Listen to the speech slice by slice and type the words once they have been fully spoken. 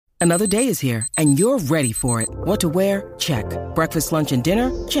Another day is here, and you're ready for it. What to wear? Check. Breakfast, lunch, and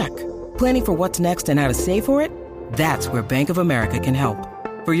dinner? Check. Planning for what's next and how to save for it? That's where Bank of America can help.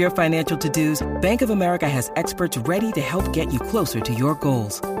 For your financial to-dos, Bank of America has experts ready to help get you closer to your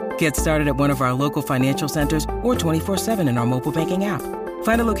goals. Get started at one of our local financial centers or 24/7 in our mobile banking app.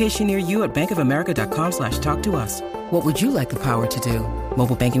 Find a location near you at bankofamerica.com/talktous. What would you like the power to do?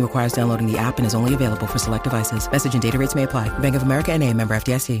 Mobile banking requires downloading the app and is only available for select devices. Message and data rates may apply. Bank of America N.A., member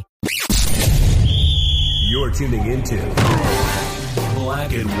FDIC. You're tuning into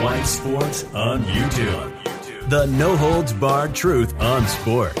Black and White Sports on YouTube. The no-holds-barred truth on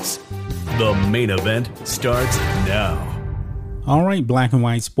sports. The main event starts now. All right, Black and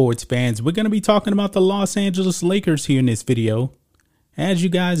White Sports fans, we're going to be talking about the Los Angeles Lakers here in this video. As you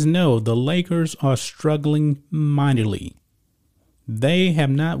guys know, the Lakers are struggling mightily. They have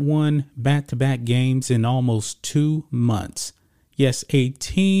not won back-to-back games in almost 2 months. Yes, a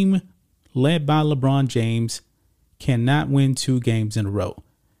team led by LeBron James cannot win 2 games in a row.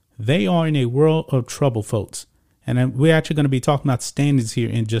 They are in a world of trouble, folks. And we're actually going to be talking about standings here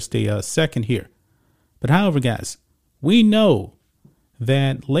in just a second here. But however, guys, we know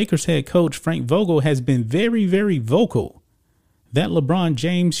that Lakers head coach Frank Vogel has been very, very vocal that LeBron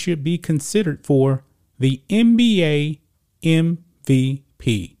James should be considered for the NBA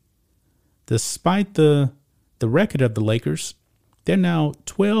MVP. Despite the record of the Lakers, they're now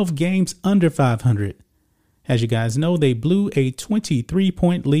 12 games under 500. As you guys know, they blew a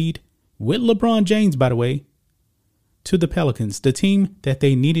 23-point lead with LeBron James, by the way, to the Pelicans, the team that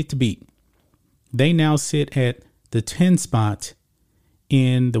they needed to beat. They now sit at the 10th spot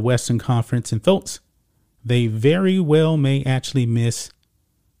in the Western Conference, and folks, they very well may actually miss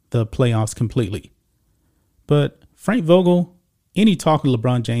the playoffs completely. But Frank Vogel, any talk of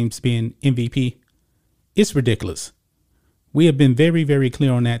LeBron James being MVP, it's ridiculous. We have been very, very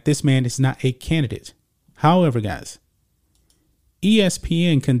clear on that. This man is not a candidate. However, guys,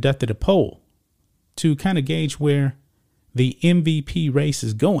 ESPN conducted a poll to kind of gauge where the MVP race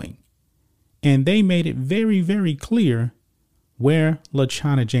is going. And they made it very, very clear where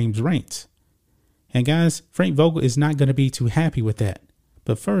LeBron James ranks. And guys, Frank Vogel is not going to be too happy with that.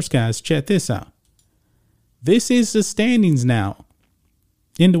 But first, guys, check this out. This is the standings now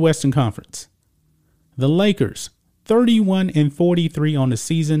in the Western Conference. The Lakers, 31-43 on the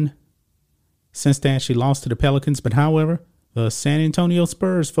season since they actually lost to the Pelicans. But however, the San Antonio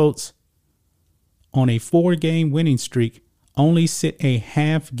Spurs, folks, on a 4-game winning streak, only sit a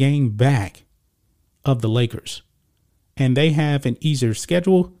half game back of the Lakers. And they have an easier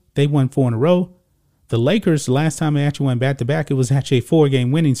schedule. They won 4 in a row. The Lakers, the last time they actually went back-to-back, it was actually a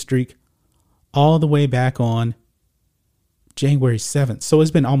 4-game winning streak all the way back on January 7th. So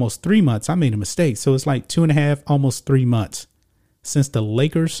it's been almost 3 months. I made a mistake. So it's like 2.5, almost 3 months since the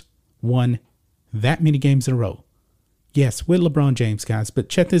Lakers won that many games in a row. Yes, with LeBron James, guys. But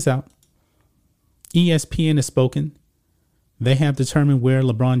check this out. ESPN has spoken. They have determined where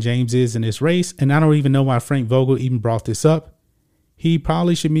LeBron James is in this race. And I don't even know why Frank Vogel even brought this up. He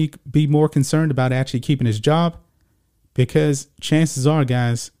probably should be more concerned about actually keeping his job, because chances are,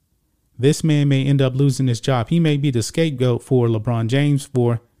 guys, this man may end up losing his job. He may be the scapegoat for LeBron James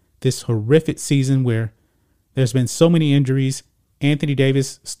for this horrific season where there's been so many injuries. Anthony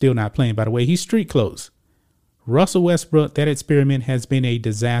Davis still not playing, by the way. He's street clothes. Russell Westbrook, that experiment has been a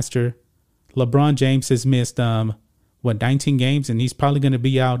disaster. LeBron James has missed 19 games, and he's probably going to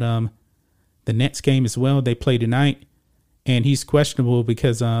be out the next game as well. They play tonight, and he's questionable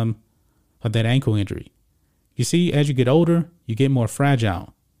because of that ankle injury. You see, as you get older, you get more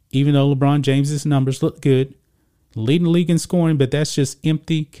fragile. Even though LeBron James's numbers look good, leading the league in scoring, but that's just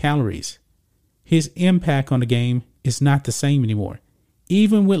empty calories. His impact on the game is not the same anymore.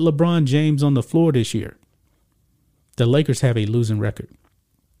 Even with LeBron James on the floor this year, the Lakers have a losing record.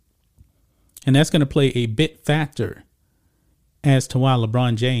 And that's going to play a big factor as to why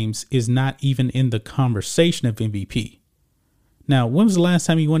LeBron James is not even in the conversation of MVP. Now, when was the last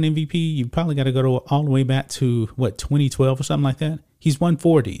time he won MVP? You probably got to go all the way back to, 2012 or something like that? He's won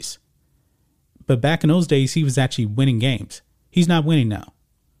 4 of these. But back in those days, he was actually winning games. He's not winning now.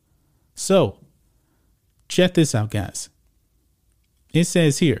 So, check this out, guys. It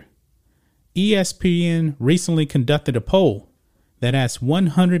says here, ESPN recently conducted a poll that asked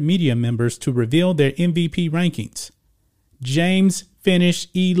 100 media members to reveal their MVP rankings. James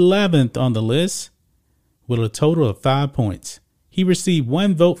finished 11th on the list with a total of 5 points. He received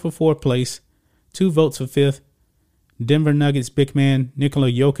 1 vote for 4th place, 2 votes for 5th. Denver Nuggets big man Nikola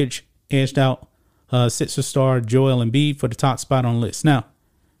Jokic edged out Sixers star Joel Embiid for the top spot on the list. Now,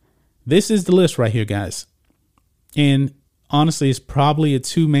 this is the list right here, guys. And honestly, it's probably a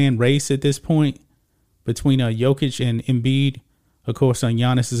two-man race at this point between Jokic and Embiid. Of course,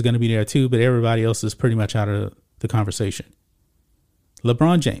 Giannis is going to be there too, but everybody else is pretty much out of the conversation.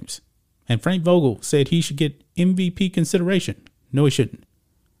 LeBron James and Frank Vogel said he should get MVP consideration. No, he shouldn't.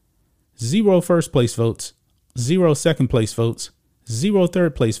 0 first place votes, 0 second place votes, 0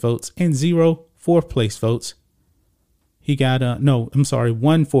 third place votes, and 0 fourth place votes. He got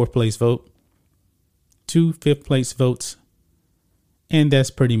 1 fourth place vote, 2 fifth place votes, and that's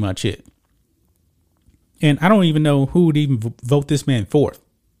pretty much it. And I don't even know who would even vote this man fourth.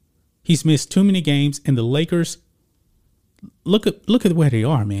 He's missed too many games, and the Lakers, look at where they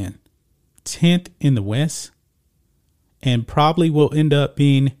are, man. 10th in the West, and probably will end up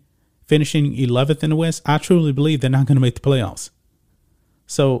finishing 11th in the West. I truly believe they're not going to make the playoffs.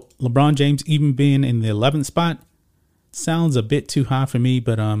 So LeBron James even being in the 11th spot sounds a bit too high for me,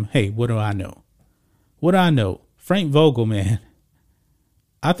 but hey, what do I know? What do I know? Frank Vogel, man,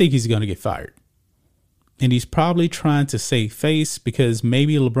 I think he's going to get fired. And he's probably trying to save face because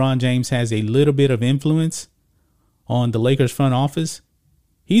maybe LeBron James has a little bit of influence on the Lakers front office.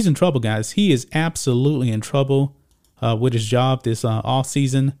 He's in trouble, guys. He is absolutely in trouble with his job this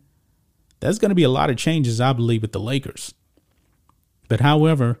offseason. There's going to be a lot of changes, I believe, with the Lakers. But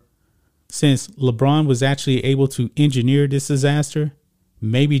however, since LeBron was actually able to engineer this disaster,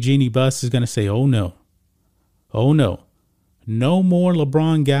 maybe Jeannie Buss is going to say, oh no, no more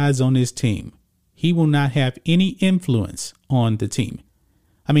LeBron guys on this team. He will not have any influence on the team.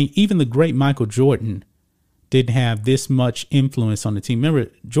 I mean, even the great Michael Jordan didn't have this much influence on the team.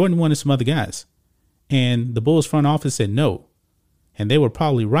 Remember, Jordan wanted some other guys, and the Bulls front office said no. And they were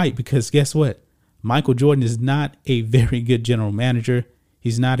probably right because guess what? Michael Jordan is not a very good general manager.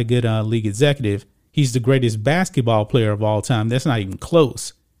 He's not a good league executive. He's the greatest basketball player of all time. That's not even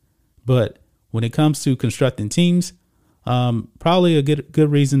close. But when it comes to constructing teams, probably a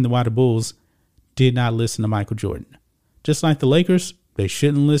good reason why the Bulls did not listen to Michael Jordan. Just like the Lakers, they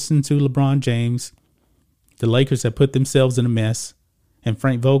shouldn't listen to LeBron James. The Lakers have put themselves in a mess. And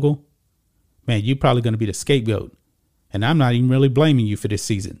Frank Vogel, man, you're probably going to be the scapegoat. And I'm not even really blaming you for this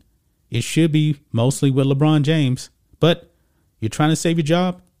season. It should be mostly with LeBron James. But you're trying to save your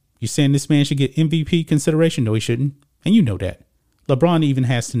job? You're saying this man should get MVP consideration? No, he shouldn't. And you know that. LeBron even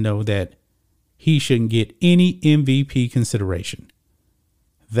has to know that he shouldn't get any MVP consideration.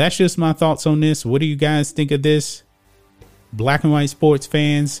 That's just my thoughts on this. What do you guys think of this? Black and white sports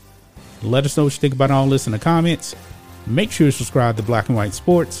fans, let us know what you think about all this in the comments. Make sure you subscribe to Black and White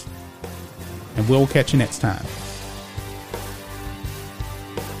Sports, and we'll catch you next time.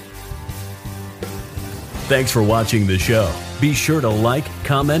 Thanks for watching the show. Be sure to like,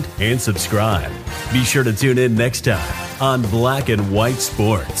 comment, and subscribe. Be sure to tune in next time on Black and White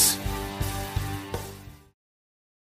Sports.